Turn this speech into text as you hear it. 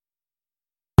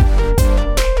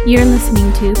You're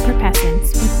listening to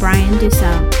Perpessence with Brian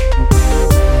Dussel.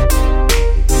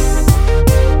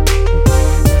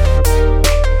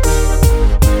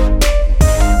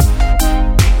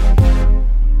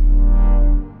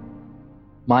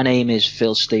 My name is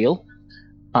Phil Steele,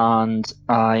 and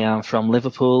I am from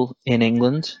Liverpool in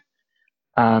England,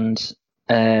 and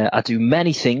I do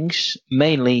many things,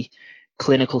 mainly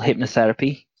clinical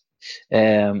hypnotherapy,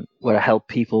 where I help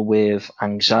people with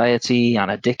anxiety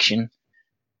and addiction.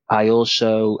 I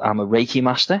also am a Reiki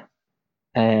master,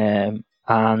 and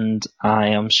I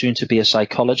am soon to be a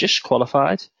psychologist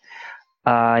qualified.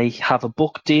 I have a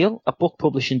book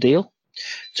publishing deal,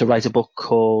 to write a book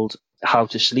called How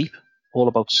to Sleep, all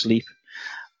about sleep.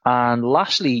 And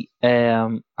lastly,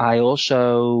 I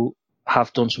also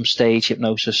have done some stage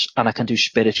hypnosis, and I can do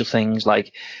spiritual things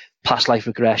like past life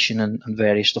regression and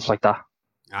various stuff like that.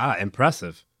 Ah,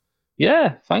 impressive.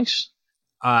 Yeah, thanks.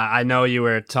 I know you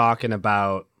were talking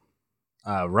about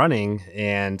running,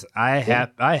 and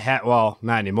well,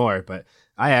 not anymore, but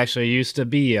I actually used to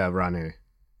be a runner.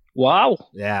 Wow.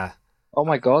 Yeah. Oh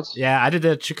my God. Yeah, I did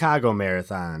the Chicago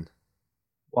Marathon.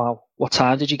 Wow. What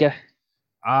time did you get?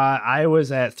 I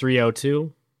was at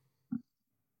 3:02.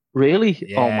 Really?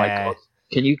 Yeah. Oh my God.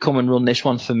 Can you come and run this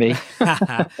one for me?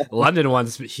 London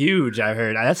one's huge, I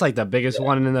heard. That's like the biggest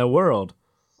one in the world.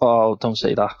 Oh, don't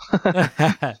say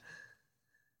that.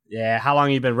 Yeah, how long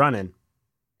have you been running?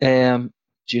 Do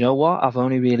you know what? I've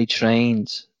only really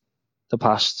trained the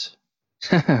past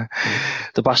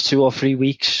 2 or 3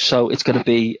 weeks, so it's going to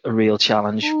be a real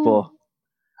challenge, but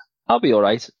I'll be all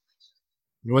right.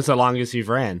 What's the longest you've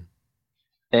ran?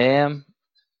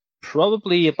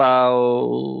 Probably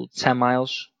about 10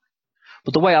 miles.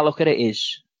 But the way I look at it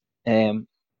is,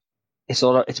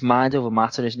 it's mind over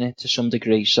matter, isn't it, to some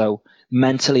degree? So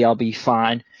mentally, I'll be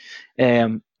fine,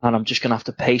 and I'm just gonna have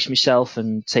to pace myself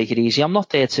and take it easy. I'm not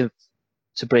there to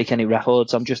break any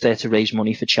records. I'm just there to raise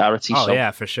money for charity. Oh, so. Yeah,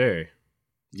 for sure.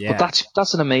 Yeah, but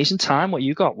that's an amazing time. What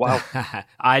you got? Wow.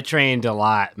 I trained a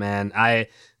lot, man. I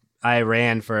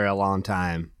ran for a long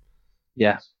time.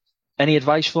 Yeah. Any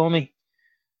advice for me?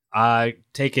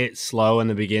 Take it slow in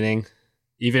the beginning.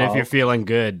 Even if you're feeling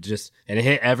good, and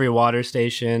hit every water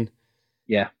station.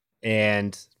 Yeah.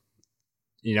 And,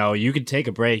 you could take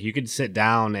a break. You could sit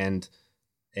down and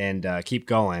keep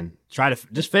going. Try to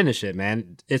just finish it,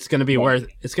 man. It's going to be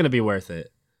worth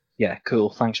it. Yeah, cool.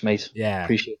 Thanks, mate. Yeah.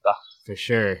 Appreciate that. For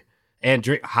sure. And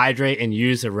hydrate and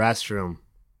use the restroom.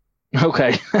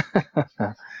 Okay.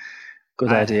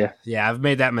 Good idea. Yeah, I've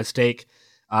made that mistake.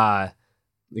 The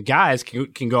guys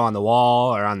can go on the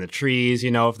wall or on the trees,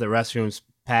 if the restroom's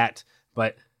packed.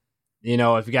 But,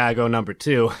 if you got to go number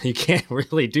 2, you can't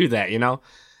really do that,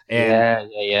 And,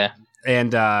 yeah.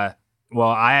 And, well,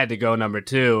 I had to go number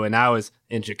 2, and I was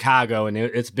in Chicago, and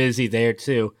it's busy there,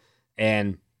 too.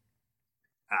 And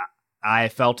I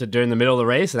felt it during the middle of the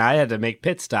race, and I had to make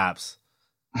pit stops.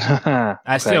 Okay.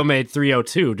 I still made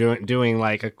 3:02 doing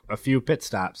like a few pit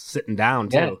stops, sitting down,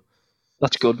 too. Yeah.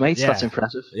 That's good, mate. Yeah. That's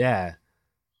impressive. Yeah.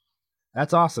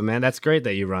 That's awesome, man. That's great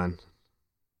that you run.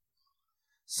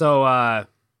 So,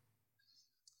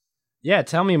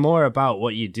 tell me more about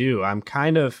what you do. I'm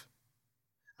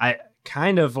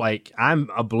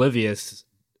oblivious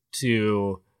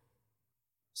to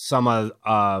some of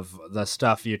the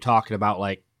stuff you're talking about,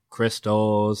 like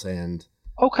crystals and...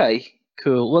 Okay,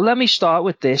 cool. Well, let me start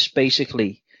with this,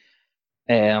 basically.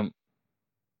 I'm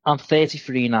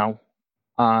 33 now,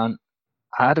 and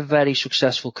I had a very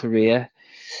successful career,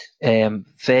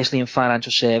 firstly in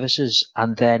financial services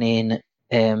and then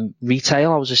in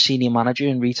retail. I was a senior manager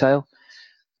in retail.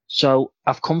 So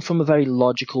I've come from a very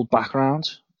logical background,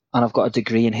 and I've got a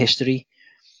degree in history.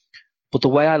 But the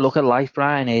way I look at life,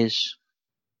 Brian, is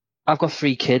I've got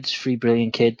 3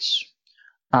 brilliant kids,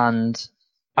 and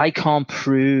I can't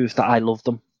prove that I love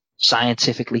them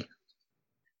scientifically.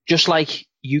 Just like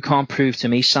you can't prove to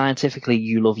me scientifically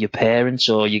you love your parents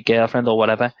or your girlfriend or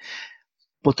whatever.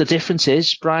 But the difference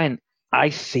is, Brian, I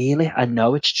feel it. I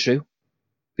know it's true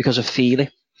because I feel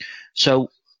it. So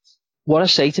what I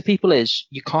say to people is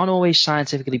you can't always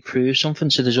scientifically prove something.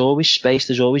 So there's always space.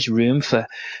 There's always room for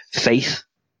faith.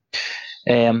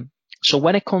 So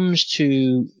when it comes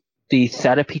to the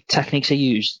therapy techniques I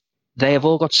use, they have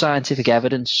all got scientific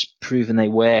evidence proving they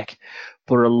work,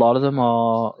 but a lot of them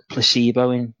are placebo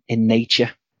in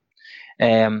nature.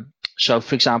 So,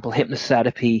 for example,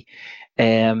 hypnotherapy,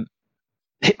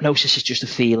 hypnosis is just a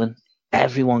feeling.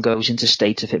 Everyone goes into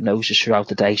states of hypnosis throughout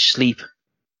the day.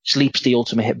 Sleep's the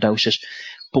ultimate hypnosis.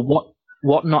 But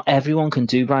what not everyone can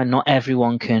do, Brian, I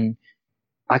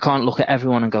can't look at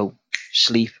everyone and go,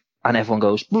 sleep, and everyone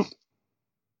goes,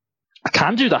 I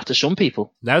can do that to some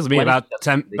people. That was me When about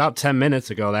it's- 10 minutes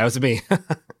ago. That was me.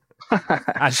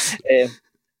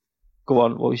 Go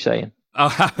on, what were you saying?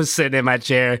 Oh, I was sitting in my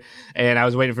chair and I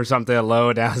was waiting for something to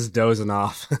load. And I was dozing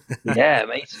off. Yeah,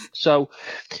 mate. So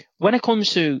when it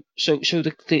comes to the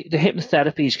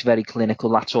hypnotherapy is very clinical.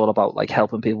 That's all about like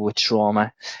helping people with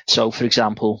trauma. So for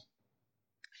example,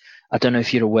 I don't know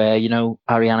if you're aware, you know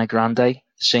Ariana Grande, the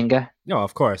singer. No,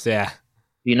 of course, yeah.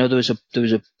 You know there was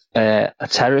a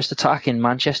terrorist attack in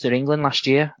Manchester, England last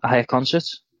year, a her concert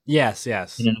Yes.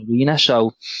 in an arena.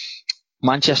 So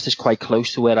Manchester's quite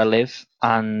close to where I live,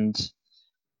 and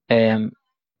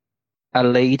a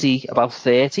lady about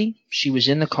 30, she was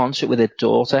in the concert with her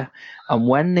daughter, and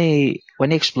when the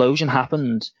explosion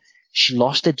happened, she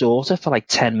lost her daughter for like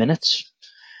 10 minutes.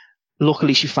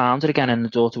 Luckily, she found her again, and the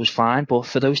daughter was fine. But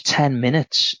for those 10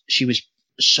 minutes, she was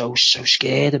so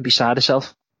scared and beside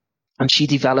herself, and she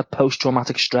developed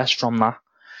post-traumatic stress from that.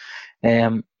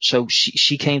 So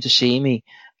she came to see me,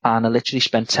 and I literally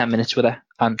spent 10 minutes with her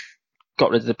and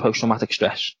got rid of the post-traumatic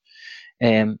stress.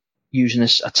 Using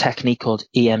a technique called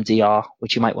EMDR,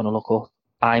 which you might want to look up,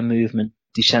 eye movement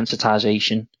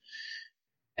desensitization.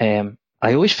 I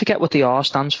always forget what the R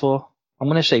stands for. I'm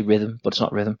going to say rhythm, but it's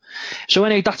not rhythm. So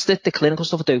anyway, that's the clinical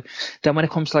stuff I do. Then when it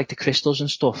comes to like the crystals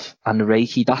and stuff and the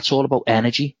Reiki, that's all about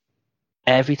energy.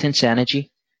 Everything's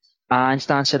energy.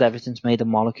 Einstein said everything's made of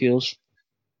molecules.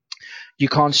 You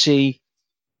can't see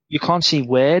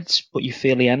words, but you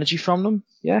feel the energy from them.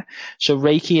 Yeah. So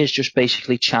Reiki is just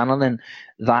basically channeling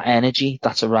that energy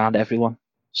that's around everyone.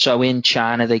 So in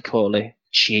China, they call it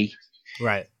Qi.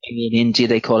 Right. In India,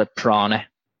 they call it Prana.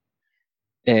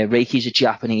 Reiki is a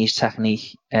Japanese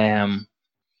technique. And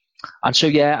so,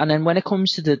 yeah, and then when it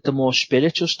comes to the more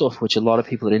spiritual stuff, which a lot of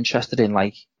people are interested in,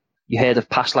 like, you heard of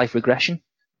past life regression?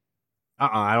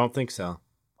 I don't think so.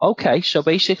 Okay, so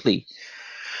basically,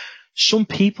 some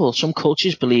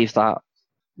cultures believe that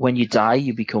when you die,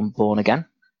 you become born again.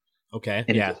 Okay,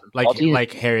 in a yeah. different body.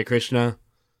 Like Hare Krishna?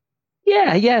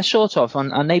 Yeah, sort of.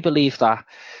 And they believe that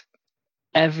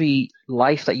every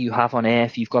life that you have on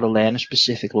Earth, you've got to learn a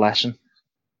specific lesson.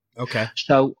 Okay.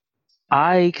 So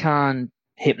I can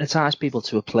hypnotize people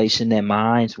to a place in their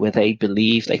mind where they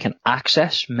believe they can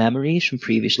access memories from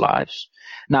previous lives.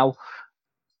 Now,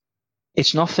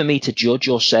 it's not for me to judge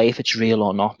or say if it's real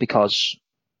or not, because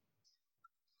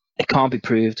it can't be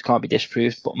proved, can't be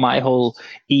disproved. But my whole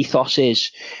ethos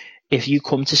is, if you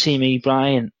come to see me,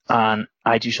 Brian, and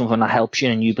I do something that helps you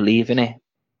and you believe in it,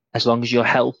 as long as you're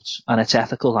helped and it's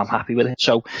ethical, I'm happy with it.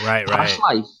 So past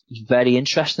life is very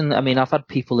interesting. I mean, I've had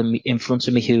people in front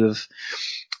of me who have,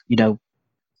 you know,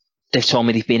 they've told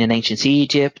me they've been in ancient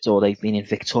Egypt, or they've been in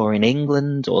Victorian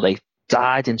England, or they've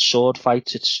died in sword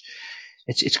fights.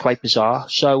 It's quite bizarre.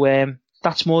 So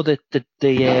that's more the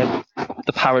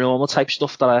paranormal type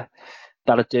stuff that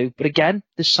I do. But again,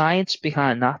 the science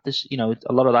behind that, there's, you know,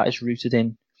 a lot of that is rooted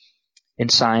in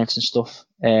science and stuff.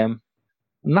 And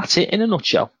that's it in a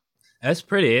nutshell. That's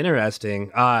pretty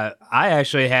interesting. I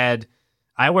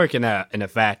work in a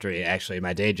factory, actually,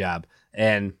 my day job,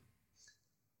 and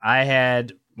I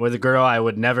had with a girl I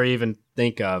would never even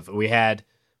think of. We had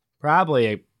probably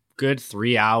a good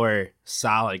 3-hour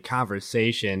solid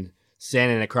conversation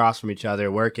standing across from each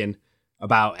other working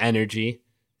about energy.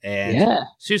 And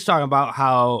she was talking about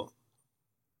how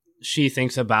she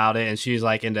thinks about it, and she's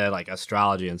like into like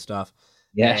astrology and stuff.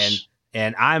 Yes.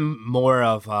 And I'm more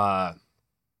of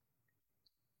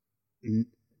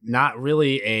not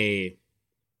really a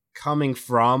coming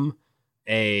from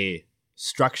a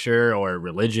structure or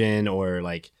religion or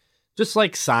like just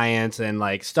like science and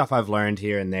like stuff I've learned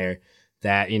here and there,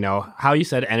 that, you know, how you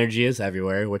said energy is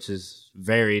everywhere, which is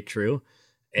very true,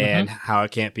 and how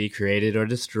it can't be created or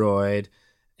destroyed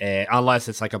unless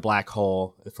it's like a black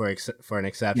hole for an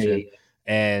exception.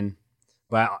 Yeah.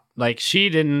 But like, she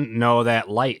didn't know that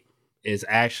light is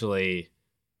actually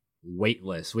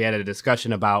weightless. We had a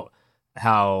discussion about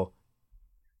how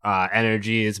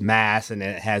energy is mass and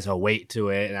it has a weight to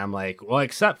it, and I'm like, well,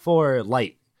 except for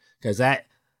light, because that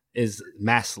is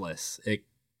massless.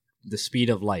 The speed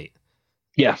of light.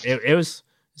 Yeah, it's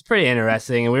pretty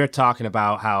interesting, and we were talking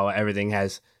about how everything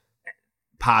has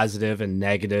positive and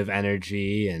negative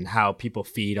energy, and how people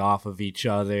feed off of each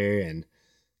other, and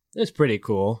it's pretty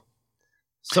cool.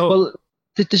 So, well,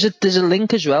 there's a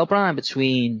link as well, Brian,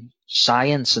 between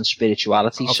science and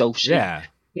spirituality. For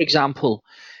example,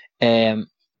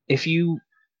 if you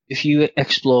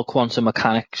explore quantum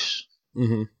mechanics,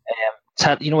 you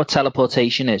know what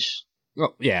teleportation is?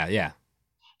 Oh, yeah.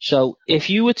 So if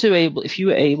you were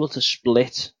able to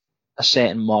split a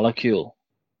certain molecule,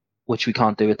 which we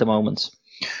can't do at the moment,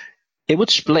 it would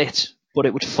split, but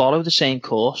it would follow the same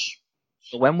course.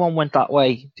 So when one went that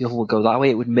way, the other would go that way.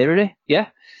 It would mirror it, yeah?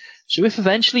 So if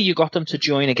eventually you got them to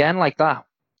join again like that,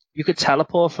 you could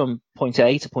teleport from point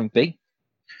A to point B.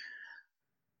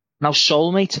 Now,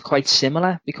 soulmates are quite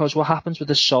similar, because what happens with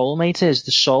a soulmate is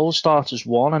the soul starts as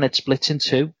one and it splits in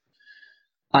two.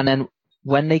 And then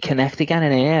when they connect again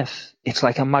in Earth, it's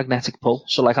like a magnetic pull.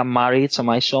 So like I'm married to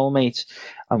my soulmate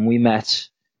and we met,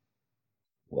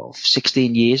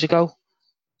 16 years ago.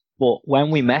 But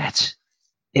when we met,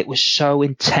 it was so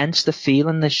intense, the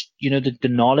feeling, the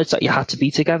knowledge that you had to be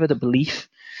together, the belief.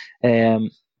 And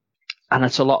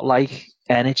it's a lot like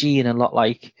energy and a lot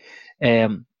like,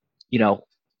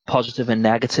 positive and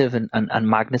negative and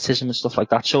magnetism and stuff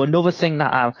like that. So another thing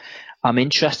that I'm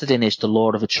interested in is the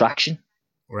law of attraction.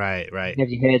 Right. Have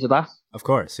you heard of that? Of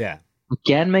course, yeah.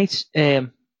 Again, mate,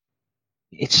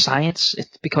 it's science.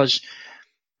 It's because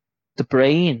the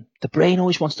brain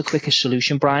always wants the quickest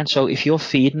solution, Brian. So if you're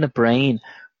feeding the brain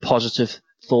positive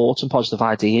thoughts and positive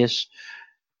ideas,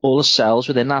 all the cells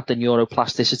within that, the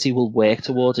neuroplasticity will work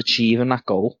towards achieving that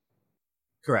goal.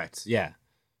 Correct, yeah.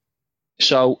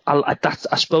 So I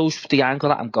suppose the angle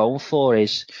that I'm going for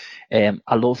is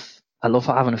I love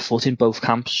having a foot in both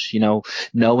camps,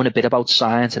 knowing a bit about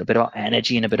science and a bit about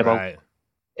energy and a bit about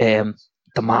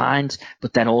the mind,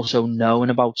 but then also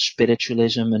knowing about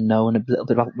spiritualism and knowing a little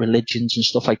bit about religions and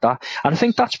stuff like that. And I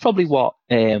think that's probably what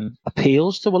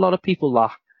appeals to a lot of people,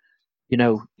 that,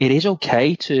 it is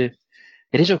okay to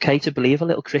believe a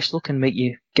little crystal can make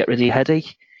you get rid of your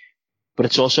headache, but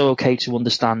it's also okay to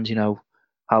understand,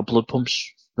 how blood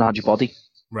pumps around your body.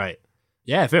 Right.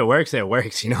 Yeah, if it works, it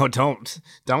works. Don't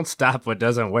stop what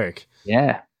doesn't work.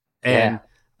 Yeah. And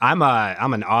I'm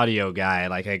an audio guy.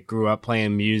 Like, I grew up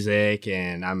playing music,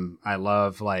 and I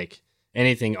love like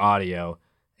anything audio,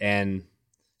 and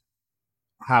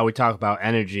how we talk about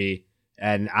energy,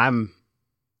 and and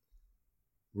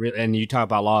you talk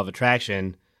about law of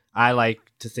attraction. I like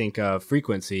to think of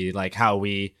frequency, like how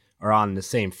we are on the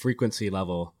same frequency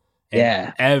level.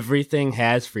 And everything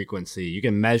has frequency. You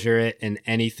can measure it in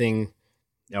anything,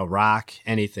 a rock,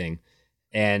 anything.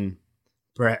 And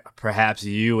perhaps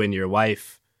you and your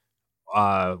wife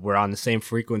were on the same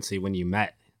frequency when you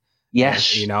met.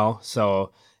 Yes.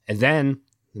 So, and then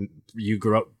you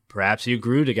perhaps you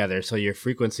grew together. So your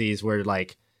frequencies were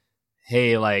like,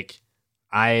 hey, like,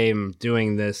 I'm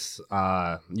doing this.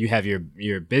 You have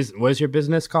your business. What is your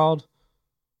business called?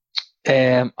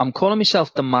 I'm calling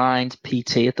myself The Mind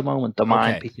PT at the moment. The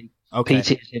Mind PT. Okay.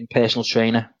 PT is in personal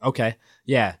trainer. Okay.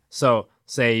 Yeah. So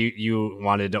say you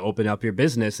wanted to open up your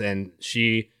business, and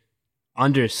she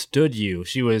understood you.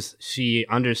 She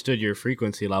understood your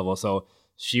frequency level, so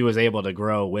she was able to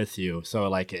grow with you. So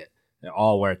like it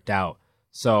all worked out.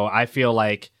 So I feel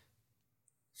like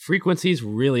frequencies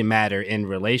really matter in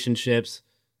relationships,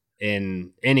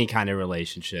 in any kind of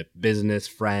relationship, business,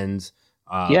 friends,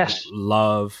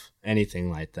 love,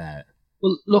 anything like that.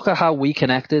 Well, look at how we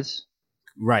connected.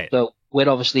 Right. So we're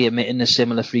obviously emitting a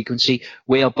similar frequency.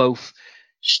 We are both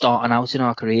starting out in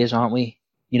our careers, aren't we?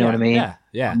 You know what I mean?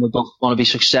 Yeah. And we both want to be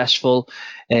successful.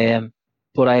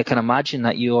 But I can imagine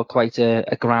that you're quite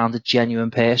a grounded,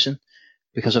 genuine person,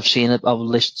 because I've seen it. I've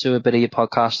listened to a bit of your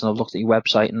podcast and I've looked at your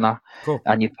website and that,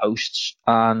 and your posts.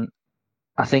 And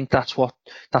I think that's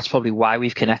probably why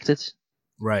we've connected.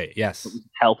 Right. Yes.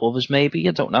 Help others, maybe.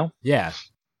 I don't know. Yeah.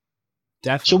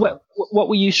 Definitely. So what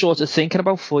were you sort of thinking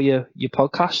about for your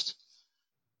podcast?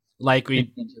 Like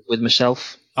with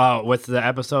myself. With the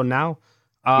episode now?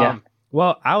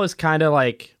 Well, I was kind of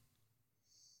like,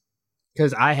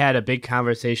 because I had a big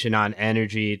conversation on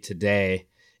energy today,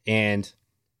 and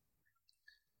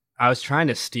I was trying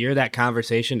to steer that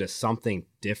conversation to something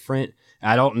different.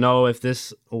 I don't know if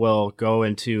this will go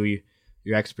into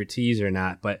your expertise or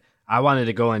not, but I wanted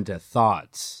to go into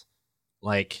thoughts,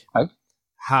 like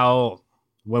how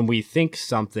when we think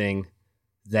something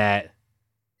that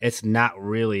it's not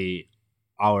really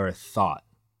our thought.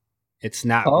 It's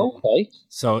not. Okay.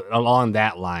 So along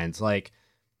that lines, like,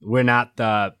 we're not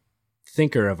the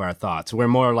thinker of our thoughts. We're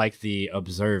more like the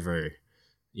observer,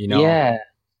 Yeah.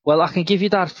 Well, I can give you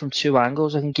that from two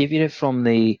angles. I can give you it from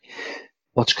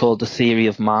what's called the theory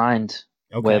of mind,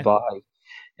 whereby,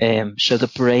 so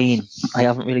the brain, I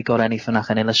haven't really got anything I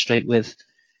can illustrate with.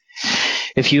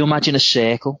 If you imagine a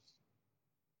circle,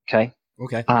 okay,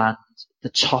 and the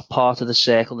top part of the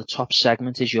circle, the top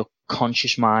segment, is your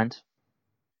conscious mind.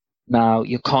 Now,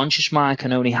 your conscious mind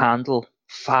can only handle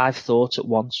 5 thoughts at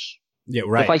once. Yeah,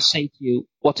 right. If I say to you,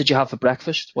 what did you have for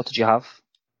breakfast? What did you have?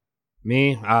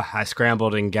 Me? I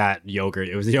scrambled and got yogurt.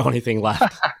 It was the only thing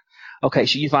left. Okay,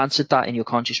 so you've answered that in your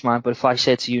conscious mind. But if I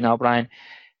said to you now, Brian,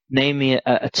 Name me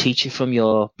a teacher from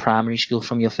your primary school,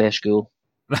 from your first school.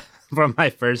 From my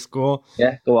first school?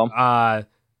 Yeah, go on.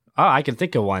 I can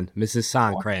think of one. Mrs.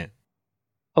 Sancrant.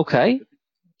 Okay.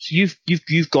 So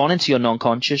you've gone into your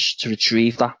non-conscious to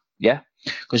retrieve that, yeah?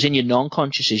 Because in your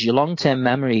non-conscious is your long-term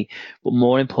memory, but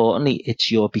more importantly,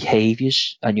 it's your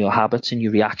behaviors and your habits and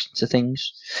your reaction to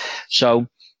things. So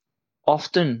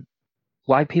often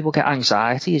why people get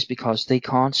anxiety is because they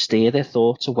can't steer their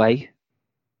thoughts away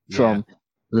from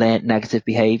learned negative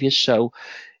behaviors. So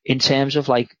in terms of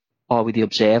like, are we the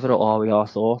observer or are we our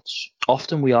thoughts?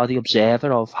 Often we are the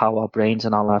observer of how our brains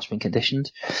and our lives have been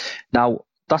conditioned. Now,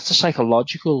 that's the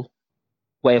psychological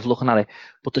way of looking at it.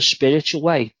 But the spiritual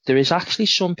way, there is actually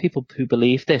some people who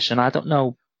believe this, and I don't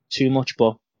know too much,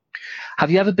 but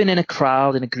have you ever been in a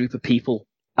crowd, in a group of people,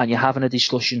 and you're having a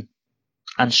discussion,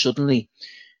 and suddenly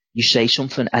you say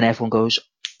something and everyone goes,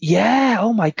 yeah,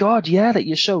 oh my God, yeah, that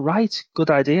you're so right. Good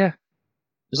idea.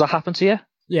 Does that happen to you?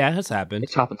 Yeah, it's happened.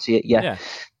 It's happened to you, yeah.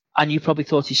 And you probably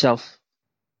thought to yourself,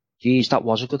 geez, that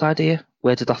was a good idea.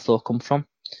 Where did that thought come from?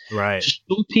 Right. So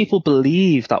some people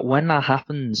believe that when that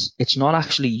happens, it's not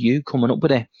actually you coming up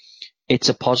with it. It's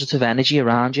a positive energy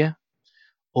around you.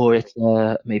 Or it's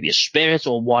maybe a spirit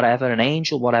or whatever, an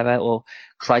angel, whatever, or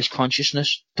Christ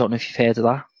consciousness. Don't know if you've heard of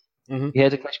that. Mm-hmm. You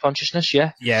heard of Christ consciousness,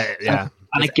 yeah? Yeah.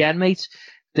 And again, mate,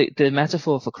 the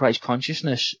metaphor for Christ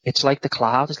consciousness, it's like the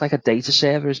cloud. It's like a data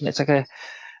server, isn't it? It's like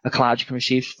a cloud you can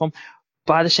receive from.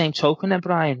 By the same token then,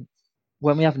 Brian,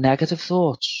 when we have negative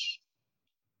thoughts,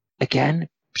 again,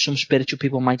 some spiritual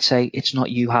people might say it's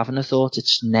not you having the thought,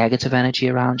 it's negative energy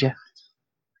around you.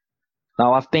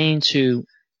 Now, I've been to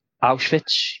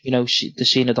Auschwitz, the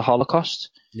scene of the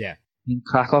Holocaust. Yeah. In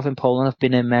Krakow in Poland, I've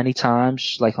been in many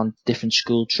times, like on different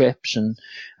school trips, and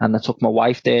I took my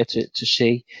wife there to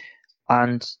see.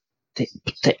 And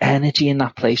the energy in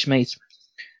that place, mate,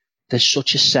 there's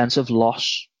such a sense of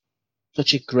loss,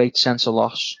 such a great sense of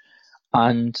loss.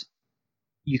 And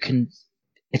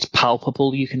it's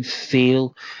palpable, you can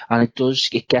feel, and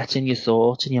it gets in your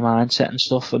thoughts and your mindset and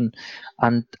stuff. And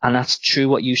that's true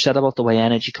what you said about the way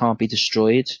energy can't be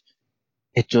destroyed.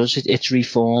 It does. It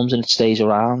reforms and it stays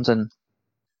around. And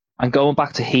going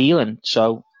back to healing.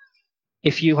 So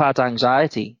if you had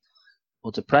anxiety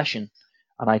or depression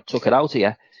and I took it out of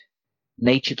you,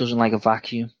 nature doesn't like a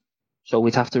vacuum. So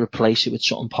we'd have to replace it with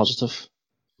something positive.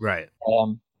 Right.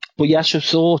 But yeah, so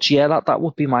thoughts, that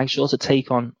would be my sort of take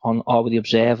on are we the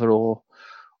observer or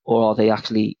are they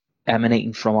actually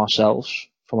emanating from ourselves,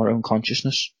 from our own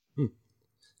consciousness?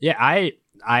 Yeah, I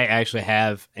actually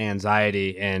have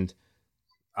anxiety, and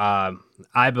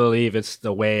I believe it's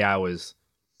the way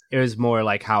it was more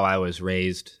like how I was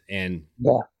raised, and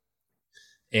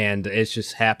it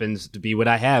just happens to be what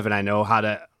I have, and I know how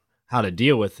to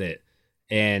deal with it,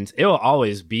 and it will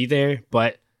always be there,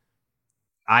 but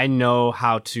I know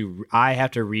I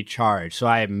have to recharge. So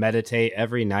I meditate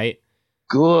every night.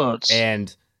 Good.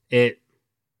 And it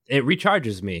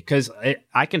recharges me because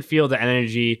I can feel the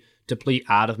energy deplete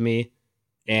out of me.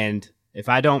 And if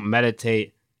I don't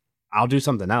meditate, I'll do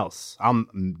something else. I'll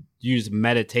use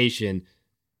meditation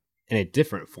in a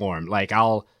different form. Like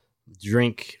I'll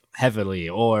drink heavily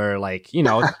or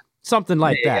something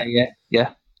like that.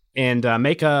 Yeah. And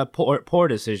make a poor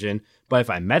decision. But if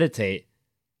I meditate,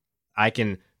 I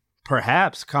can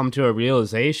perhaps come to a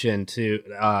realization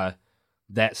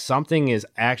that something is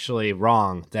actually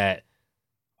wrong. That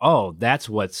I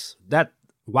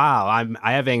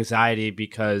have anxiety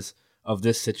because of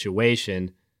this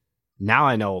situation. Now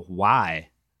I know why.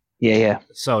 Yeah.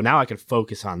 So now I can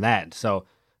focus on that. So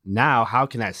now how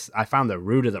can I found the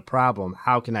root of the problem.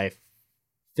 How can I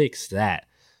fix that?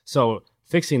 So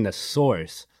fixing the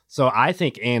source. So I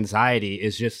think anxiety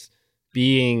is just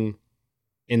being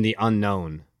in the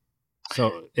unknown.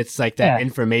 So it's like that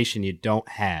information you don't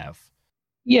have.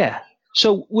 Yeah.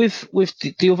 So with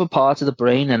the other part of the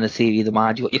brain and the theory of the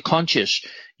mind, you've got your conscious,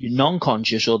 your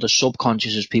non-conscious, or the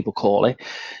subconscious as people call it.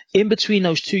 In between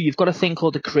those two, you've got a thing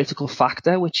called the critical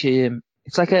factor, which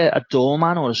it's like a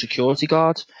doorman or a security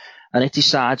guard, and it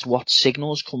decides what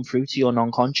signals come through to your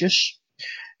non-conscious.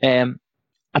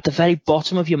 At the very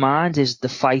bottom of your mind is the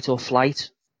fight or flight.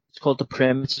 It's called the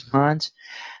primitive mind.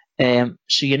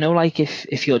 So like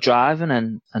if you're driving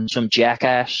and some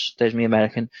jackass, there's me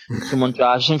American, someone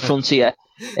drives in front of you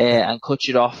and cuts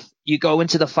you off, you go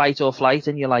into the fight or flight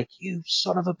and you're like, you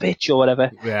son of a bitch or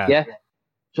whatever. Yeah.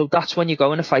 So that's when you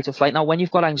go into fight or flight. Now, when you've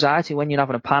got anxiety, when you're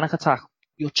having a panic attack,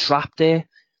 you're trapped there.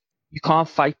 You can't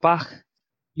fight back.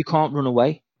 You can't run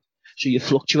away. So you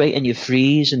fluctuate and you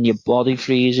freeze and your body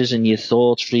freezes and your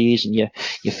thoughts freeze and you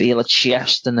feel a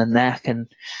chest and a neck and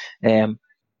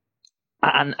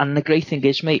And the great thing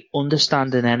is, mate,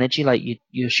 understanding energy like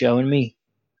you're showing me,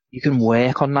 you can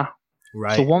work on that.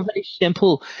 Right. So one very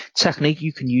simple technique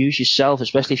you can use yourself,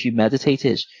 especially if you meditate,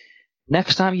 is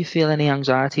next time you feel any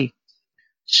anxiety,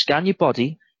 scan your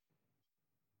body,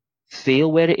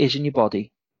 feel where it is in your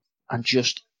body, and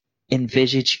just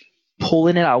envisage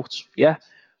pulling it out, yeah?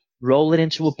 Roll it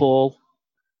into a ball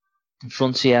in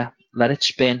front of you, let it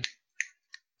spin,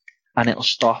 and it'll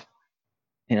stop.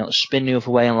 And it'll spin the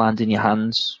other way and land in your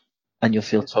hands, and you'll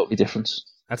feel totally different.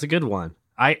 That's a good one.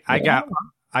 I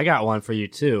got one for you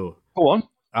too. Go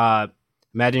on.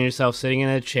 Imagine yourself sitting in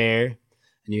a chair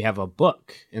and you have a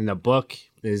book. And the book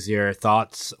is your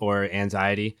thoughts or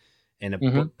anxiety.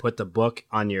 And put the book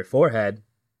on your forehead.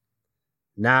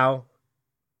 Now,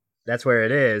 that's where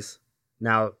it is.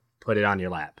 Now, put it on your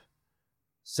lap.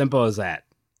 Simple as that.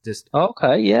 Just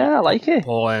okay, yeah, I like it.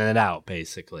 Pulling it out,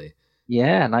 basically.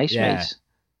 Yeah, nice, mate.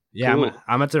 Yeah, cool.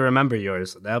 I'm going to remember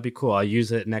yours. That'll be cool. I'll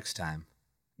use it next time.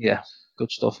 Yeah,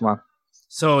 good stuff, man.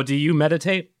 So, do you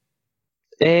meditate?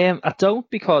 I don't,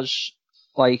 because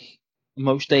like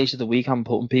most days of the week I'm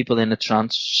putting people in a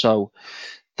trance. So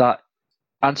that,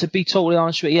 and to be totally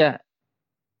honest with you,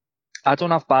 I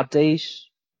don't have bad days.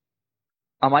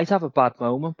 I might have a bad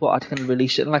moment, but I can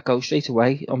release it and let go straight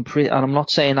away. And I'm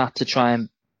not saying that to try and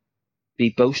be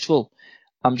boastful.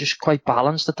 I'm just quite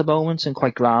balanced at the moment and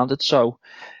quite grounded. So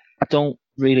I don't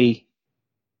really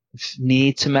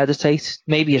need to meditate.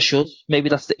 Maybe I should. Maybe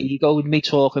that's the ego with me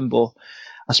talking, but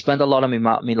I spend a lot of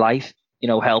my life,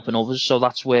 helping others. So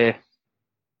that's where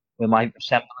my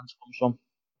semblance comes from.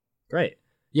 Great.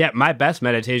 Yeah, my best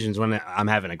meditations when I'm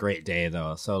having a great day,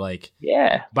 though. So, like,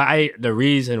 yeah. But the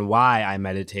reason why I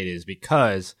meditate is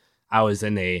because I was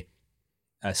in a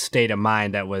state of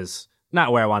mind that was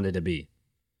not where I wanted to be,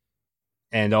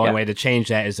 and the only way to change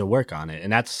that is to work on it,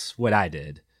 and that's what I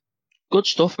did. Good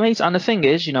stuff, mate. And the thing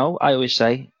is, I always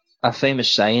say, a famous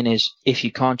saying is, if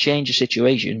you can't change a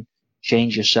situation,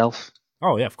 change yourself.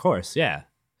 Oh yeah, of course, yeah,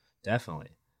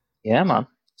 definitely. Yeah, man.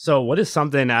 So, what is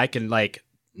something I can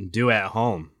do at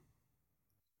home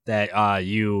that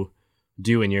you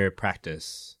do in your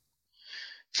practice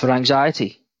for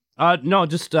anxiety? No,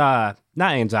 just not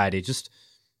anxiety, just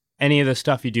any of the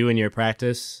stuff you do in your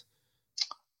practice.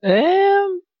 I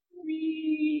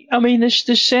mean,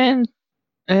 there's certain.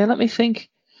 Let me think.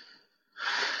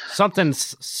 Something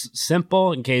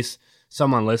simple in case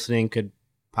someone listening could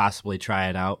possibly try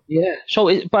it out. Yeah.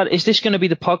 So, but is this going to be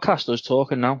the podcast I was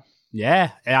talking now?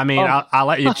 Yeah, I mean, I'll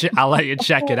let you. I'll let you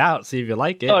check it out, see if you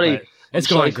like it. Sorry, it's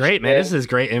going great, man. This is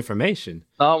great information.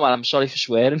 Oh man, I'm sorry for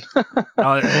swearing.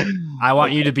 I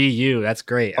want you to be you. That's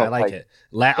great. I like it.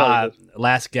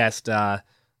 Last guest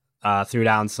threw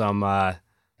down some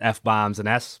F-bombs, and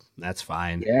that's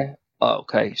fine. Yeah. Oh,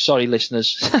 okay. Sorry,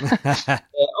 listeners.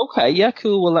 Okay. Yeah.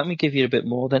 Cool. Well, let me give you a bit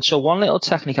more then. So, one little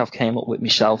technique I've came up with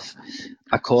myself.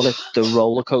 I call it the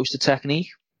roller coaster technique.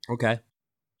 Okay.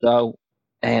 So.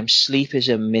 Sleep is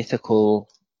a mythical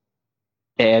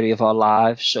area of our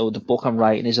lives. So the book I'm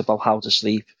writing is about how to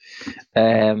sleep.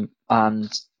 And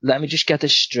let me just get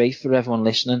this straight for everyone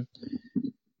listening.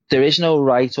 There is no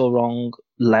right or wrong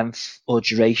length or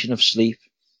duration of sleep.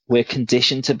 We're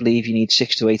conditioned to believe you need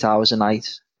 6 to 8 hours a night,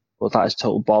 but that is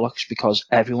total bollocks because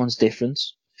everyone's different.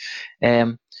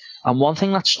 And one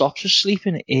thing that stops us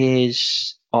sleeping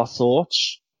is our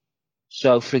thoughts.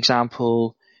 So, for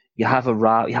example, you have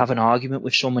an argument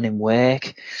with someone in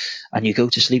work and you go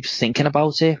to sleep thinking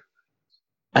about it.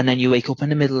 And then you wake up in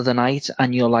the middle of the night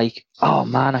and you're like, oh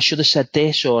man, I should have said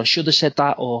this, or I should have said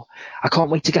that, or I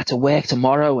can't wait to get to work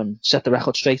tomorrow and set the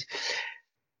record straight.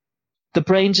 The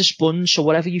brain's a sponge, so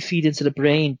whatever you feed into the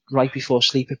brain right before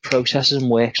sleep, it processes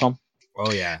and works on.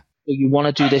 Oh yeah. So you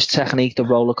want to do this technique, the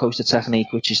roller coaster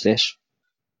technique, which is this.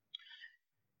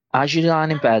 As you're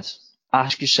lying in bed,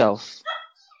 ask yourself,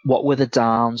 what were the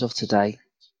downs of today?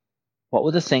 What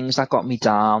were the things that got me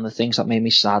down, the things that made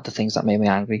me sad, the things that made me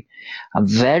angry? And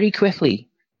very quickly,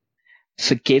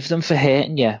 forgive them for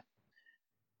hurting you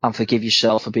and forgive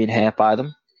yourself for being hurt by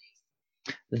them.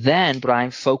 Then,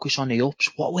 Brian, focus on the ups.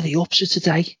 What were the ups of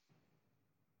today?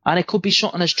 And it could be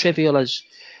something as trivial as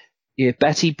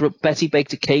Betty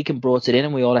baked a cake and brought it in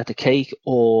and we all ate the cake,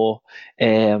 or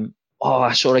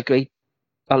I saw a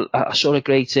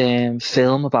great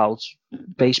film about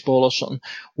baseball or something.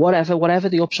 Whatever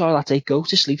the ups are that day, go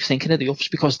to sleep thinking of the ups,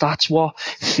 because that's what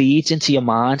feeds into your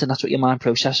mind and that's what your mind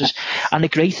processes. And the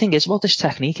great thing is about this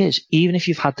technique is, even if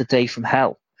you've had the day from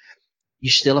hell, you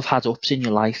still have had ups in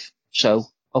your life. So,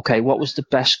 okay, what was the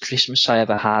best Christmas I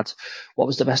ever had? What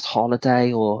was the best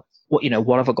holiday? Or what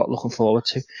have I got looking forward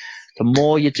to? The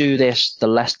more you do this, the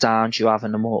less downs you have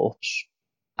and the more ups.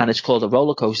 and it's called a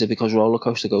roller coaster because roller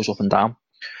coaster goes up and down.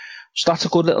 So that's a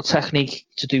good little technique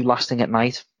to do last thing at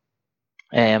night,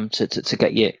 to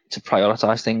get you to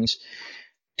prioritize things.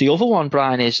 The other one,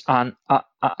 Brian, is, and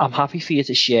I'm happy for you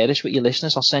to share this with your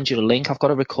listeners. I'll send you a link. I've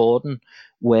got a recording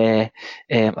where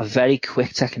a very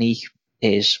quick technique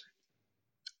is,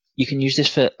 you can use this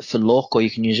for luck or you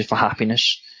can use it for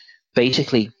happiness.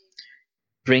 Basically,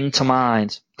 bring to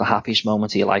mind the happiest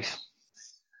moment of your life.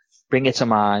 Bring it to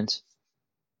mind.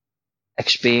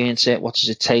 Experience it. What does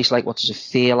it taste like? What does it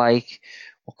feel like?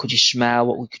 What could you smell?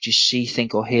 What could you see,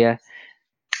 think, or hear?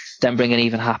 Then bring an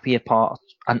even happier part.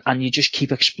 And you just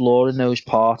keep exploring those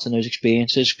parts and those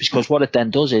experiences, because what it then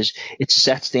does is it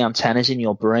sets the antennas in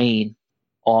your brain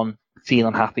on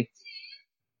feeling happy.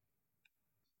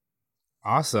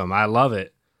 Awesome. I love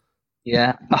it.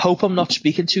 Yeah. I hope I'm not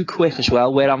speaking too quick as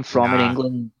well. Where I'm from in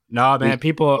England. No, man,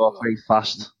 people talk very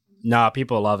fast. No,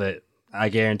 people love it. I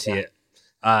guarantee it.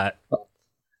 I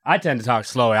tend to talk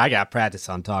slower. I got practice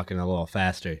on talking a little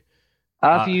faster.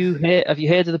 Have you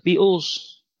heard of the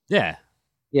Beatles? Yeah.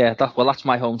 Yeah, that's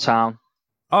my hometown.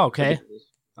 Oh, okay.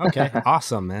 Okay.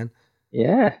 Awesome, man.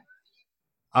 Yeah.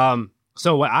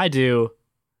 So what I do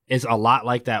is a lot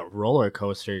like that roller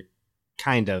coaster,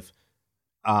 kind of.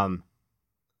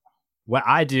 What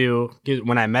I do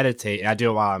when I meditate, I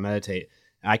do it while I meditate.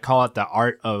 I call it the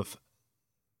art of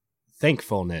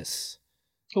thankfulness.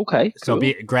 Okay. So cool.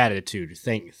 be gratitude,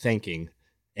 thinking,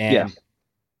 and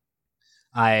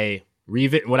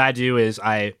what I do is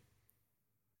I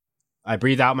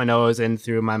breathe out my nose in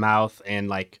through my mouth and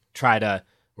like try to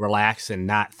relax and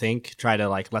not think. Try to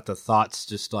like let the thoughts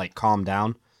just like calm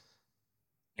down.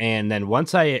 And then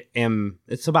once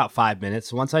it's about 5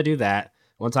 minutes. Once I do that,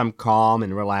 once I'm calm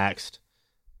and relaxed,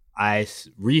 I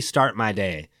restart my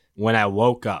day when I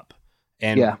woke up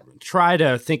and try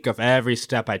to think of every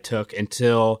step I took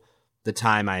until the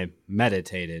time I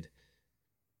meditated.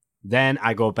 Then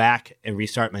I go back and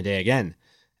restart my day again.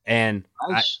 And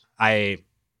nice. I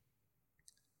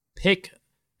pick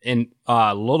in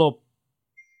little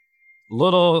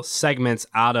segments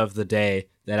out of the day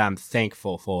that I'm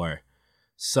thankful for.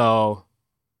 So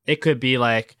it could be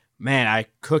like, man, I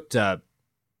cooked a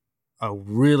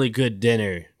really good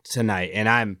dinner tonight, and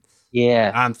I'm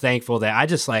thankful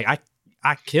that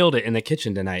I killed it in the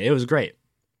kitchen tonight. It was great.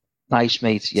 Nice,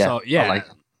 mate. Yeah. So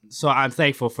so I'm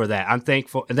thankful for that. I'm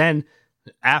thankful. And then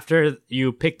after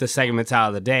you pick the segments out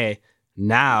of the day,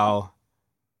 now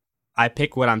I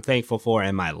pick what I'm thankful for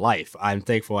in my life. I'm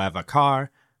thankful I have a car,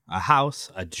 a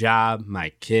house, a job,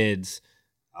 my kids,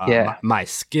 my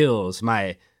skills,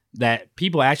 that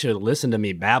people actually listen to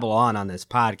me babble on this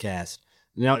podcast.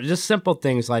 You know, just simple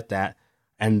things like that.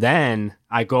 And then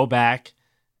I go back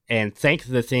and thank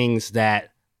the things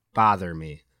that bother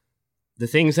me. The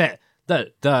things that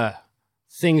the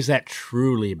things that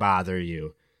truly bother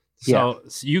you. So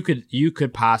you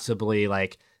could possibly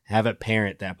like have a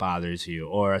parent that bothers you,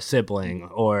 or a sibling,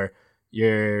 or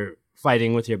you're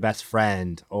fighting with your best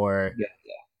friend, or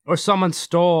someone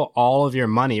stole all of your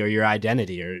money or your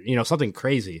identity, or something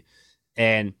crazy.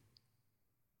 And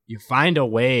you find a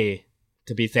way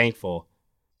to be thankful.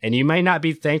 And you might not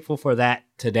be thankful for that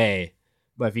today,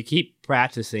 but if you keep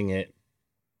practicing it,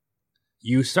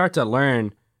 you start to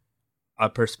learn a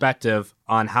perspective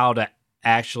on how to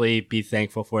actually be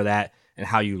thankful for that and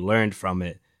how you learned from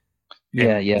it.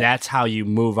 And that's how you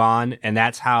move on, and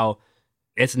that's how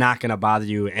it's not going to bother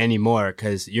you anymore,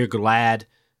 because you're glad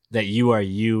that you are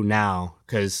you now,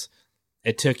 because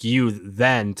it took you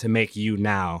then to make you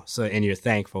now. So, and you're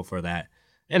thankful for that.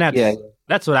 And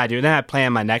that's what I do. Then I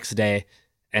plan my next day,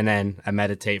 and then I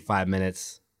meditate 5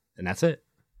 minutes, and that's it.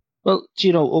 Well,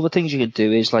 other things you could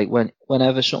do is like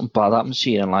whenever something bad happens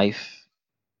to you in life,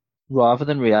 rather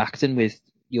than reacting with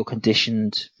your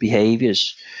conditioned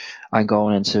behaviors and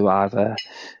going into either,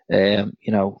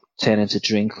 turning to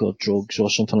drink or drugs or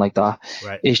something like that,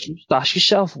 is just ask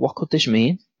yourself, what could this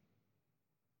mean?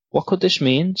 What could this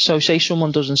mean? So say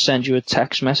someone doesn't send you a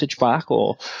text message back,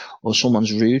 or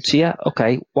someone's rude to you.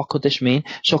 Okay, what could this mean?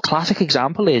 So a classic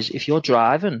example is if you're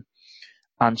driving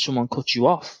and someone cuts you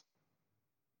off,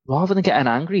 rather than getting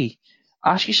angry,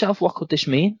 ask yourself, what could this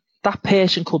mean? That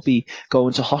person could be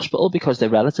going to hospital because their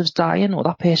relative's dying, or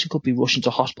that person could be rushing to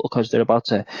hospital because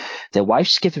their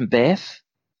wife's giving birth.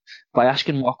 By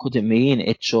asking what could it mean,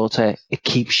 it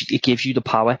gives you the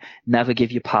power. Never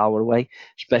give your power away,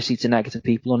 especially to negative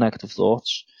people or negative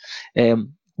thoughts.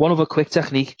 One other quick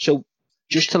technique. So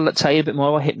just to tell you a bit more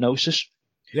about hypnosis.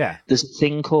 Yeah. There's a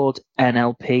thing called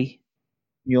NLP,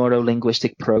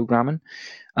 neuro-linguistic programming.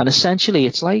 And essentially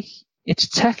it's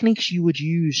techniques you would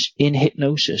use in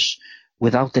hypnosis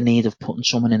without the need of putting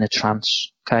someone in a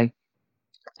trance. Okay.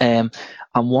 And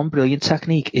one brilliant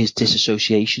technique is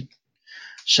disassociation.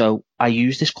 So I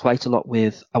use this quite a lot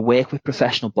I work with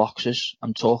professional boxers.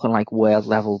 I'm talking like world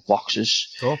level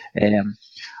boxers. Cool.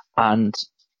 And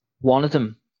one of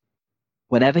them,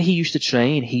 whenever he used to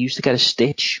train, he used to get a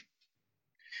stitch,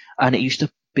 and it used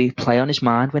to play on his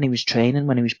mind when he was training,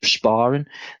 when he was sparring,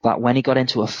 that when he got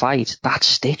into a fight, that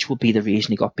stitch would be the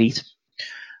reason he got beat.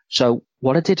 So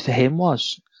what I did for him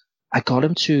was I got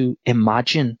him to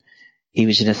imagine he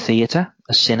was in a theatre,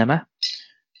 a cinema,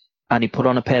 and he put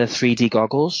on a pair of 3D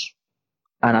goggles.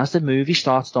 And as the movie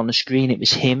started on the screen, it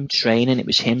was him training, it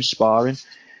was him sparring.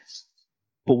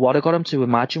 But what I got him to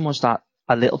imagine was that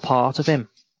a little part of him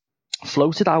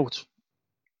floated out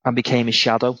and became his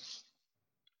shadow.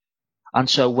 And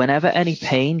so whenever any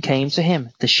pain came to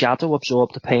him, the shadow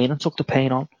absorbed the pain and took the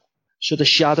pain on. So the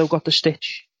shadow got the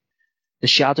stitch. The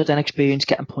shadow then experienced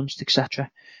getting punched,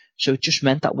 etc. So it just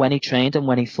meant that when he trained and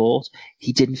when he fought,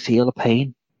 he didn't feel the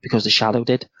pain because the shadow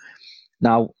did.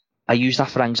 Now, I use that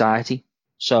for anxiety.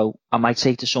 So I might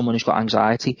say to someone who's got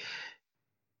anxiety,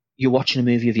 you're watching a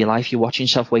movie of your life, you're watching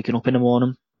yourself waking up in the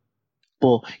morning,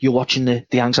 but you're watching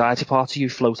the anxiety part of you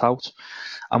float out.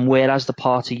 And whereas the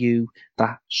part of you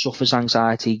that suffers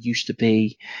anxiety used to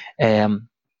be, it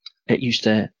used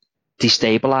to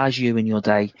destabilize you in your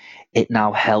day, it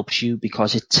now helps you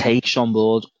because it takes on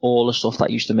board all the stuff that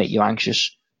used to make you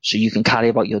anxious, so you can carry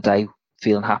about your day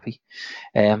feeling happy.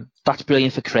 That's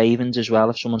brilliant for cravings as well.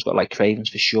 If someone's got like cravings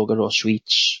for sugar or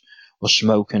sweets or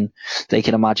smoking, they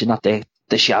can imagine that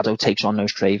the shadow takes on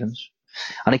those cravings.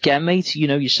 And again, mate, you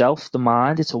know yourself, the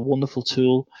mind, it's a wonderful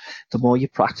tool. The more you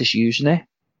practice using it,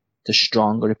 the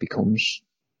stronger it becomes.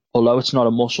 Although it's not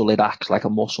a muscle, it acts like a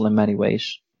muscle in many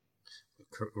ways.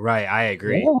 Right, I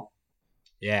agree.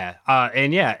 Yeah.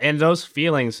 And those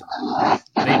feelings,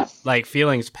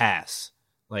 feelings pass.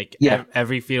 Like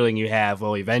every feeling you have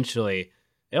will eventually,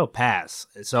 it'll pass.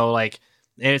 So like,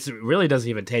 it really doesn't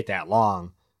even take that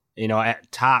long. You know, at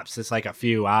tops, it's like a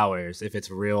few hours if it's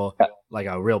real, like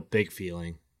a real big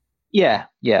feeling. Yeah.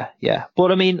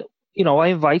 But I mean, you know, I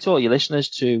invite all your listeners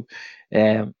to,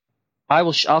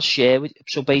 I'll share with you.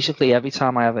 So basically every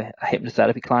time I have a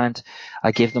hypnotherapy client,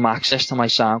 I give them access to my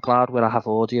SoundCloud where I have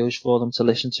audios for them to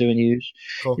listen to and use.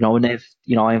 Cool. You know, and if,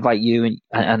 you know, I invite you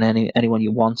and anyone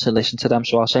you want to listen to them.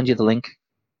 So I'll send you the link.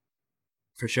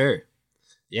 For sure.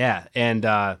 Yeah. And,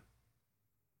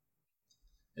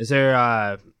 is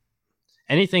there,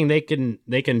 anything they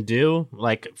can do,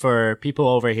 like for people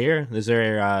over here? Is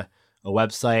there a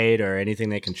website or anything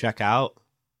they can check out?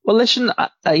 Well, listen,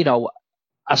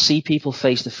 I see people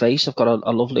face to face. I've got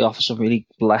a lovely office. I'm really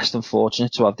blessed and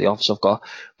fortunate to have the office I've got.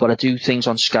 But I do things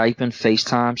on Skype and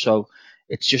FaceTime, so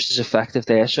it's just as effective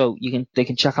there. So they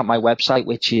can check out my website,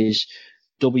 which is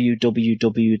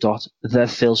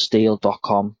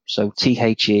www.thephilesteele.com. So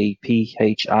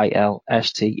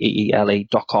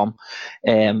thephilesteele.com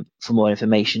for more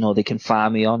information, or they can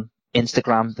find me on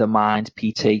Instagram, The Mind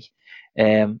PT.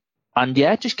 And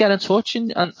yeah, just get in touch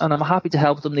and I'm happy to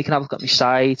help them. They can have a look at my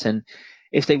site, and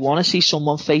if they want to see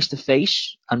someone face to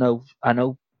face, I know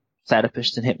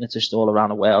therapists and hypnotists all around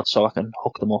the world, so I can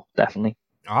hook them up, definitely.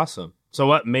 Awesome. So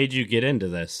what made you get into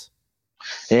this?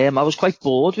 I was quite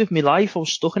bored with my life. I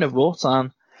was stuck in a rut,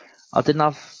 and I didn't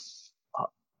have.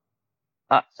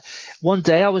 One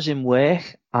day I was in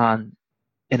work and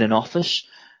in an office,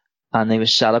 and they were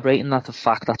celebrating the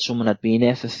fact that someone had been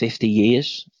there for 50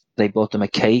 years. They bought them a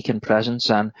cake and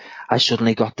presents, and I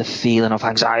suddenly got the feeling of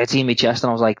anxiety in my chest, and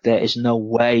I was like, there is no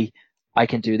way I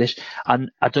can do this.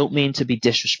 And I don't mean to be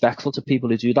disrespectful to people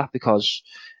who do that, because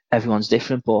everyone's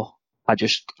different, but I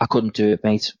couldn't do it,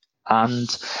 mate. And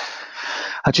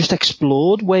I just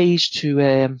explored ways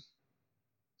to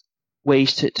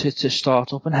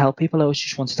start up and help people. I always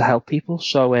just wanted to help people.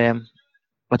 So I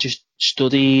just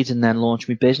studied and then launched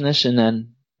my business, and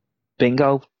then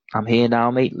bingo, I'm here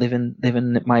now, mate, living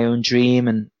my own dream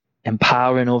and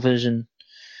empowering others, and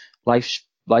life's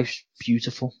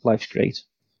beautiful. Life's great.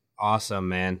 Awesome,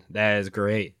 man. That is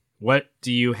great. What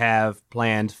do you have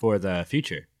planned for the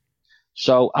future?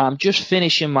 So I'm just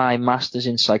finishing my master's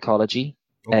in psychology,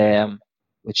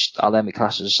 which I'll then be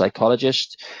classed as a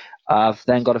psychologist. I've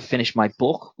then got to finish my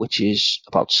book, which is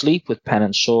about sleep, with pen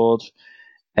and sword.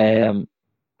 I'm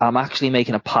actually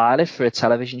making a pilot for a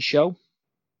television show.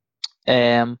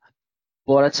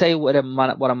 But I'd say what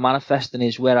I'm manifesting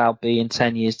is where I'll be in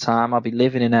 10 years' time. I'll be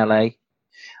living in LA,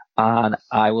 and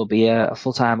I will be a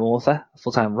full-time author, a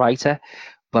full-time writer,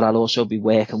 but I'll also be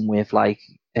working with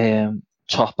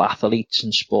top athletes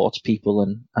and sports people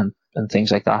and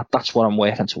things like that. That's what I'm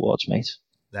working towards, mate.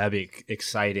 That'd be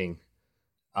exciting.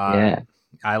 Yeah.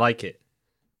 I like it.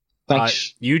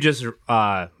 Thanks. You just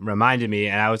reminded me,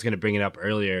 and I was going to bring it up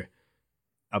earlier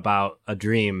about a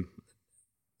dream.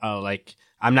 Like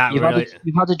I'm not really.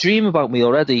 You've had a dream about me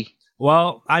already.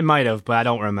 Well, I might have, but I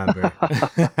don't remember.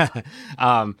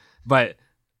 But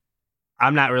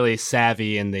I'm not really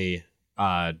savvy in the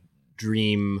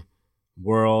dream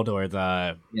world or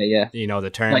the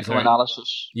the terms.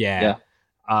 Psychoanalysis. Yeah.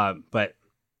 But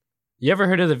you ever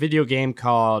heard of the video game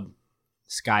called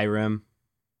Skyrim?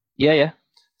 Yeah.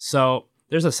 So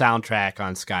there's a soundtrack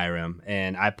on Skyrim,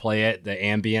 and I play it. The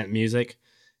ambient music.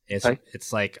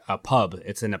 It's like a pub.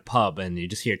 It's in a pub, and you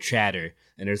just hear chatter,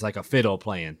 and there's like a fiddle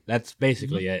playing. That's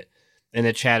basically it. And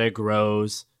the chatter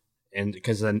grows, and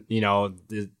because then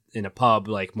in a pub,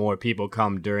 like more people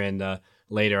come during the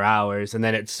later hours, and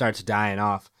then it starts dying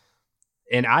off.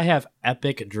 And I have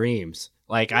epic dreams.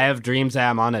 Like I have dreams that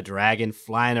I'm on a dragon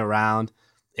flying around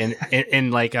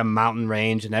in like a mountain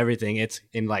range and everything. It's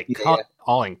in like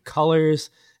all in colors,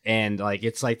 and like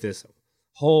it's like this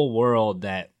whole world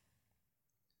that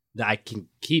I can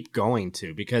keep going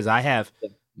to because I have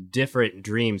different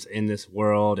dreams in this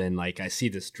world, and like I see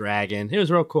this dragon. It was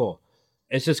real cool.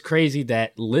 It's just crazy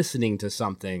that listening to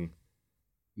something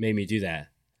made me do that.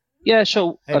 Yeah.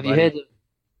 So Hey, have buddy.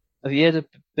 you heard of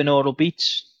binaural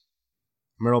beats?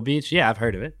 Myrtle Beach? Yeah, I've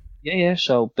heard of it. Yeah.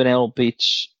 So binaural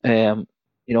beats,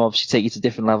 obviously take you to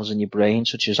different levels in your brain,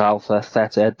 such as alpha,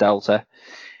 theta, delta.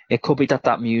 It could be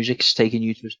that music's taking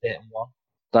you to a certain one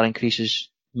that increases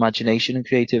imagination and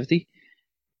creativity.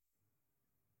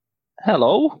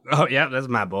 Hello. Oh, yeah, that's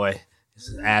my boy. This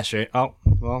is Asher. Oh,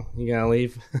 well, you gonna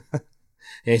leave?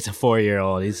 He's a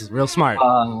 4-year-old. He's real smart.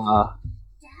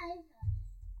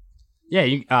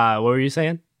 Yeah, what were you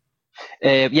saying?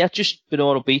 Just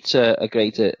binaural beats are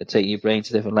great at taking your brain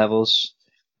to different levels.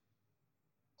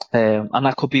 And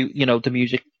that could be, the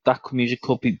music. That music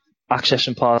could be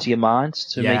accessing part of your mind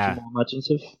to make you more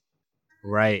imaginative.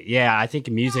 Right. Yeah, I think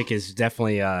music is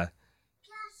definitely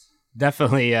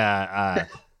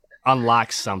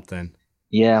unlocks something.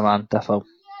 Yeah, man, defo.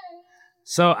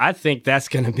 So I think that's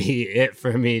gonna be it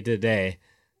for me today.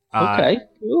 Okay,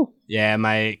 cool. Yeah,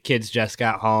 my kids just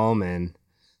got home and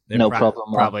they're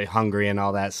probably hungry and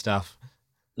all that stuff.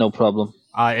 No problem.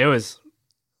 It was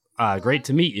great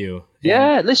to meet you.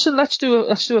 Yeah, listen, let's do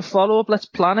a follow up. Let's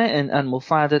plan it, and we'll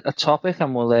find a topic,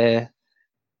 and we'll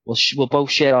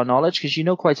both share our knowledge because you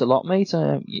know quite a lot, mate.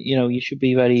 You should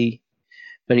be very,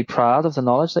 very proud of the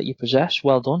knowledge that you possess.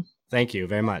 Well done. Thank you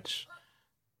very much.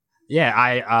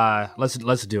 Yeah, let's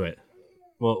do it.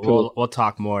 We'll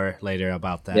talk more later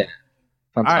about that. Yeah,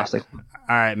 fantastic.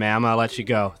 All right, man. I'm gonna let you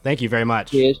go. Thank you very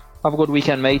much. Cheers. Have a good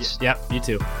weekend, mate. Yep. You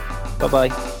too. Bye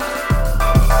bye.